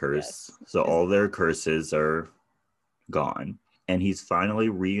so their curse, Yes. so all their curses are gone. And he's finally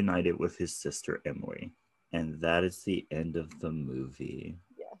reunited with his sister Emily. And that is the end of the movie.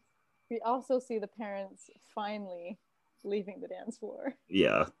 Yeah. We also see the parents finally leaving the dance floor.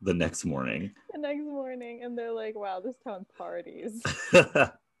 Yeah, the next morning. The next morning, and they're like, wow, this town parties.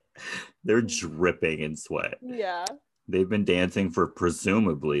 They're dripping in sweat. Yeah. They've been dancing for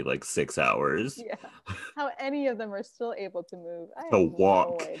presumably like 6 hours. Yeah. How any of them are still able to move, I To have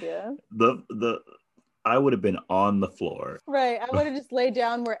walk. no idea. I would have been on the floor. Right. I would have just laid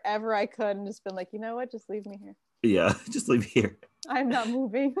down wherever I could and just been like, you know what? Just leave me here. Yeah, just leave me here. I'm not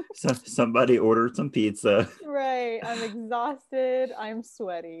moving. Somebody ordered some pizza. Right. I'm exhausted. I'm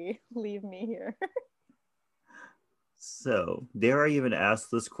sweaty. Leave me here. So, dare I even ask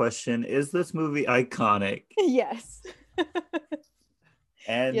this question? Is this movie iconic? Yes.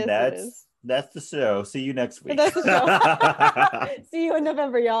 And yes, that's the show. See you next week. That's the show. See you in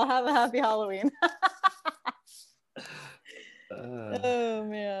November, y'all. Have a happy Halloween. Oh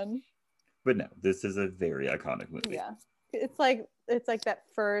man. But no, this is a very iconic movie. Yeah. It's like that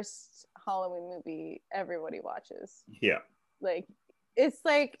first Halloween movie everybody watches. Yeah. Like it's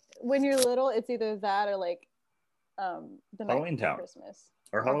like when you're little, it's either that or like the Halloween Town. Christmas.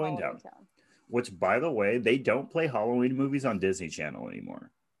 Or Halloween Town. Which, by the way, they don't play Halloween movies on Disney Channel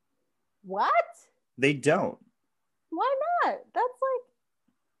anymore. What? They don't. Why not? That's like...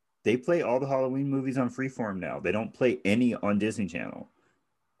 They play all the Halloween movies on Freeform now. They don't play any on Disney Channel.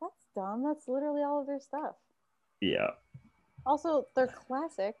 That's dumb. That's literally all of their stuff. Yeah. Also, they're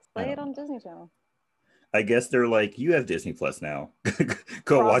classics. Play it on Disney Channel. I guess they're like, you have Disney Plus now.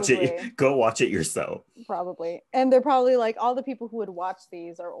 Go watch it. Go watch it yourself. Probably. And they're probably like, all the people who would watch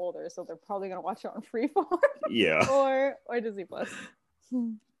these are older, so they're probably going to watch it on Freeform. Yeah. or Disney Plus.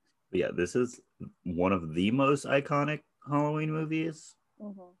 Yeah, this is one of the most iconic Halloween movies.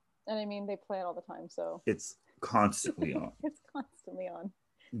 Mm-hmm. And I mean, they play it all the time, so... It's constantly on. It's constantly on.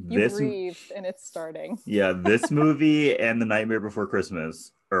 You breathe and it's starting. Yeah, this movie and The Nightmare Before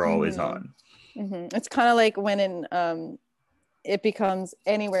Christmas are always on. Mm-hmm. It's kind of like when it becomes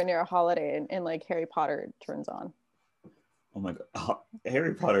anywhere near a holiday and like Harry Potter turns on. Oh my god,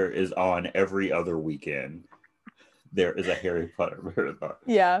 Harry Potter is on every other weekend. There is a Harry Potter marathon.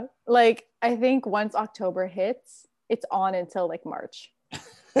 Yeah, like I think once October hits, it's on until like March.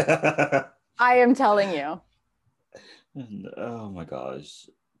 I am telling you. Oh my gosh.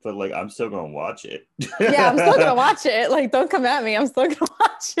 But like, I'm still gonna watch it. Yeah, I'm still gonna watch it. Like, don't come at me. I'm still gonna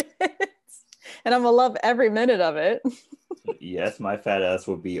watch it. And I'm gonna love every minute of it. Yes, my fat ass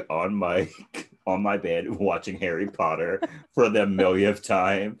will be on my bed watching Harry Potter for the millionth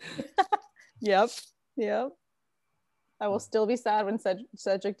time. Yep. I will still be sad when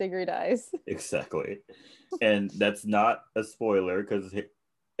Cedric Diggory dies. Exactly. And that's not a spoiler because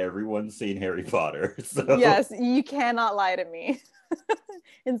everyone's seen Harry Potter. So. Yes, you cannot lie to me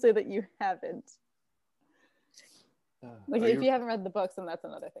and say that you haven't. Like if you haven't read the books, then that's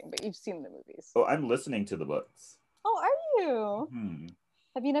another thing. But you've seen the movies. Oh, I'm listening to the books. Oh, are you?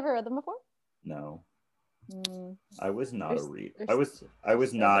 Have you never read them before? No. I was not a reader. I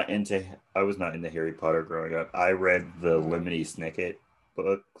was not into Harry Potter growing up. I read the Lemony Snicket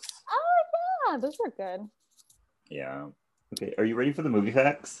books. Oh yeah, those were good. Yeah. Okay, are you ready for the movie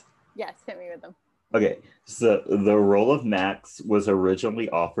facts? Yes, hit me with them. Okay, so the role of Max was originally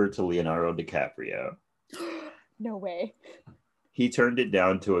offered to Leonardo DiCaprio. No way. He turned it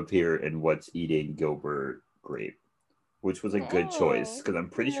down to appear in What's Eating Gilbert Grape, which was a good choice because I'm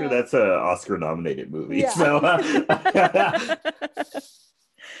pretty sure that's an Oscar-nominated movie. Yeah. So,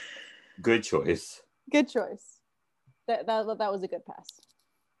 good choice. Good choice. That was a good pass.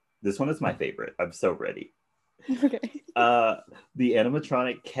 This one is my favorite. I'm so ready. Okay. The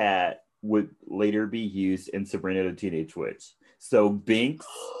animatronic cat would later be used in Sabrina the Teenage Witch. So Binks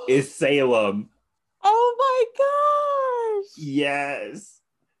is Salem. Oh my gosh. Yes.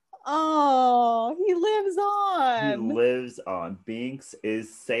 Oh, he lives on. He lives on. Binks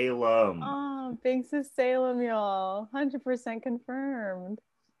is Salem. Oh, Binks is Salem, y'all. 100% confirmed.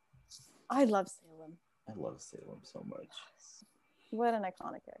 I love Salem. I love Salem so much. What an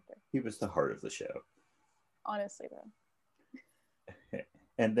iconic character. He was the heart of the show. Honestly, though.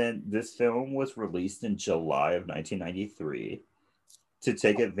 And then this film was released in July of 1993 to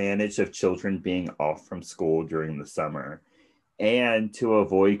take advantage of children being off from school during the summer and to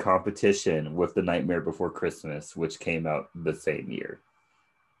avoid competition with The Nightmare Before Christmas, which came out the same year.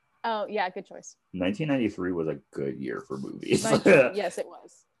 Oh, yeah, good choice. 1993 was a good year for movies. Yes, it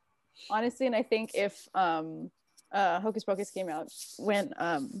was. Honestly, and I think if Hocus Pocus came out when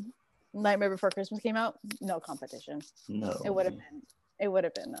Nightmare Before Christmas came out, no competition. No. It would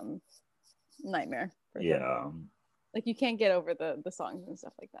have been Nightmare. Yeah. Sure. Like, you can't get over the songs and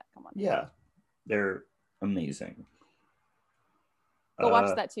stuff like that. Come on. Yeah. They're amazing. Go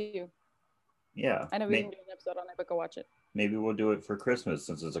watch that too. Yeah. I know we didn't do an episode on it, but go watch it. Maybe we'll do it for Christmas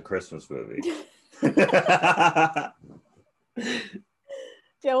since it's a Christmas movie.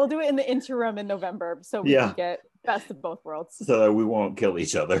 Yeah, we'll do it in the interim in November so we can get best of both worlds. So that we won't kill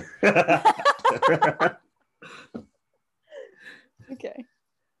each other. Okay.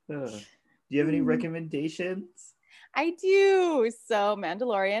 Do you have any recommendations? I do. So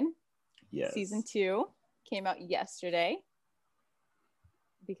Mandalorian. Yes. Season 2 came out yesterday.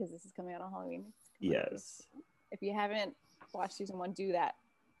 Because this is coming out on Halloween. Yes. If you haven't watched season 1, do that.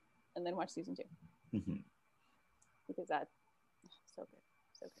 And then watch season 2. Mm-hmm. Because that's so good.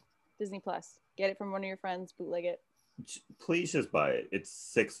 So good. Disney Plus. Get it from one of your friends, bootleg it. Please just buy it. It's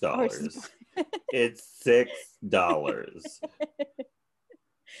 $6. It's $6.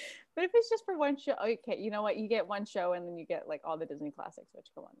 But if it's just for one show, okay, you know what? You get one show and then you get like all the Disney classics, which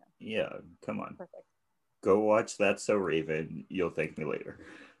come on now. Yeah, come on. Perfect. Go watch That's So Raven. You'll thank me later.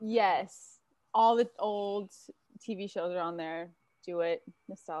 Yes. All the old TV shows are on there. Do it.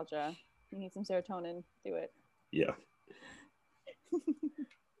 Nostalgia. You need some serotonin. Do it. Yeah.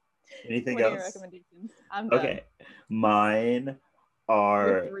 Anything what else? Are your recommendations? I'm done. Okay. Mine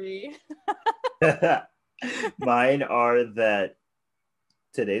are 3. Mine are that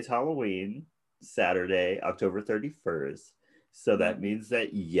today's Halloween, Saturday, October 31st. So that means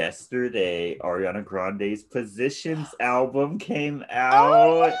that yesterday, Ariana Grande's Positions album came out.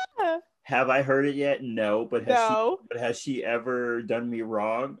 Oh, yeah. Have I heard it yet? No. But has she ever done me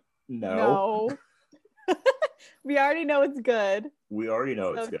wrong? No. We already know it's good. We already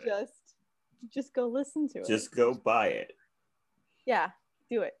know it's good. Just go listen to it. Just go buy it. Yeah,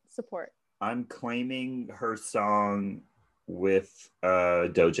 do it. Support. I'm claiming her song with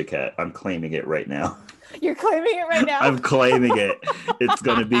Doja Cat. I'm claiming it right now. You're claiming it right now? I'm claiming it. It's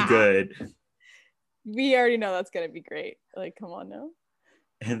gonna be good. We already know that's gonna be great. Like, come on now.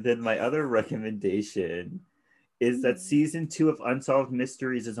 And then my other recommendation is that season 2 of Unsolved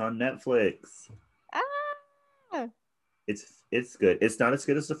Mysteries is on Netflix. It's good. It's not as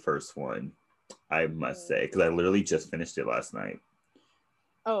good as the first one, I must say, because I literally just finished it last night.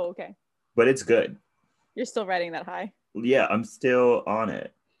 Oh, okay. But it's good. You're still riding that high? Yeah, I'm still on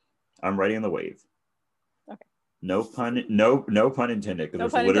it. I'm riding the wave. Okay. No pun intended. No pun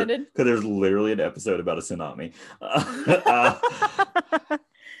intended. Because there's literally an episode about a tsunami.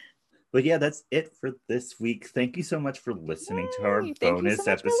 But yeah, that's it for this week. Thank you so much for listening to our bonus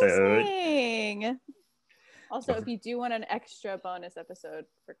episode. Also, if you do want an extra bonus episode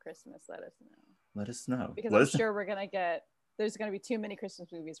for Christmas, let us know. Let us know. Because I'm sure there's going to be too many Christmas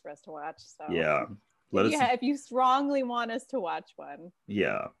movies for us to watch. So yeah. If you strongly want us to watch one.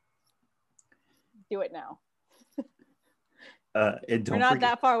 Yeah. Do it now. And we're not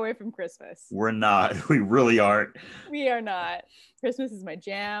that far away from Christmas. We're not. We really aren't. We are not. Christmas is my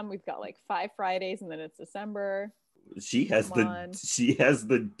jam. We've got like 5 Fridays and then it's December. She has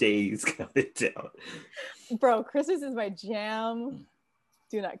the days counted down. Bro, Christmas is my jam.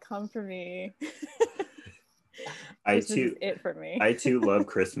 Do not come for me. Christmas is it for me. I too love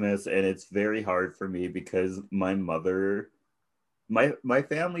Christmas, and it's very hard for me because my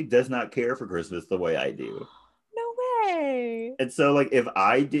family does not care for Christmas the way I do. No way. And so like if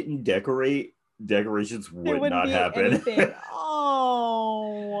I didn't decorate, decorations would not happen.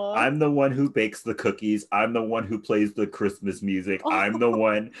 Oh. I'm the one who bakes the cookies. I'm the one who plays the Christmas music. I'm the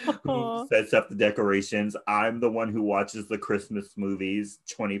one who sets up the decorations. I'm the one who watches the Christmas movies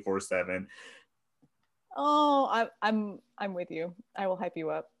 24/7. Oh, I'm with you. I will hype you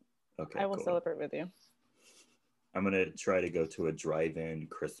up. Okay. I will celebrate with you. I'm gonna try to go to a drive-in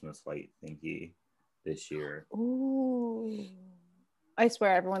Christmas light thingy this year. Ooh. I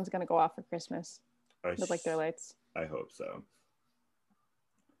swear everyone's gonna go off for Christmas with like their lights. I hope so.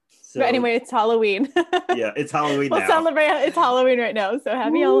 But anyway, it's Halloween. Yeah, it's Halloween now. We'll celebrate. It's Halloween right now. So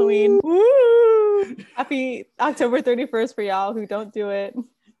happy Halloween. Woo! Happy October 31st for y'all who don't do it.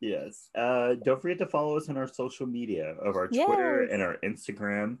 Yes. Don't forget to follow us on our social media of our Twitter and our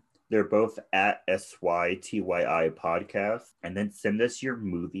Instagram. They're both at SYTYI podcast. And then send us your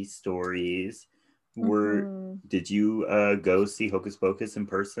movie stories. Did you go see Hocus Pocus in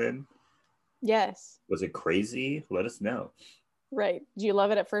person? Yes. Was it crazy? Let us know. Right. Did you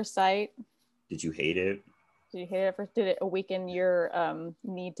love it at first sight? Did you hate it? Did you hate it at first? Did it awaken your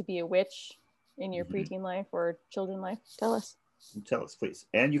need to be a witch in your preteen life or children life? Tell us. Tell us, please.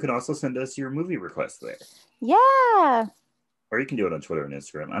 And you can also send us your movie requests there. Yeah. Or you can do it on Twitter and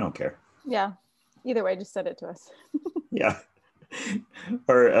Instagram. I don't care. Yeah. Either way, just send it to us. Yeah.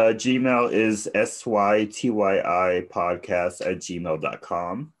 Our Gmail is sytyi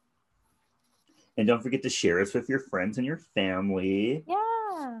podcast@gmail.com. And don't forget to share us with your friends and your family.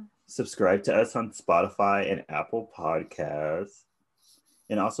 Yeah. Subscribe to us on Spotify and Apple Podcasts.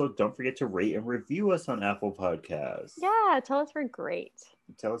 And also, don't forget to rate and review us on Apple Podcasts. Yeah, tell us we're great.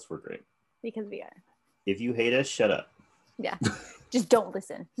 Tell us we're great. Because we are. If you hate us, shut up. Yeah. Just don't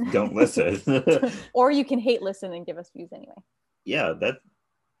listen. Don't listen. Or you can hate listen and give us views anyway. Yeah,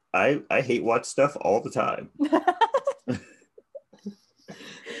 I hate watch stuff all the time.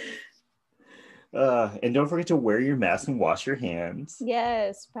 And don't forget to wear your mask and wash your hands.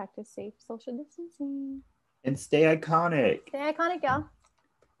 Yes, practice safe social distancing. And stay iconic. Stay iconic, y'all.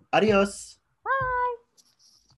 Adios. Bye.